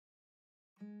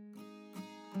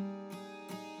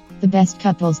The best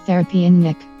couples therapy in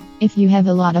NYC. If you have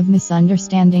a lot of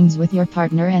misunderstandings with your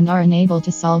partner and are unable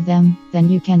to solve them, then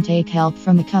you can take help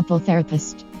from a couple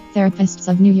therapist. Therapists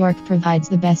of New York provides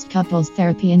the best couples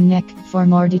therapy in NYC. For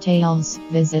more details,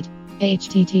 visit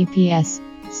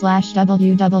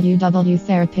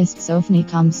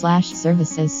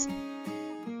https://www.therapistsofny.com/services.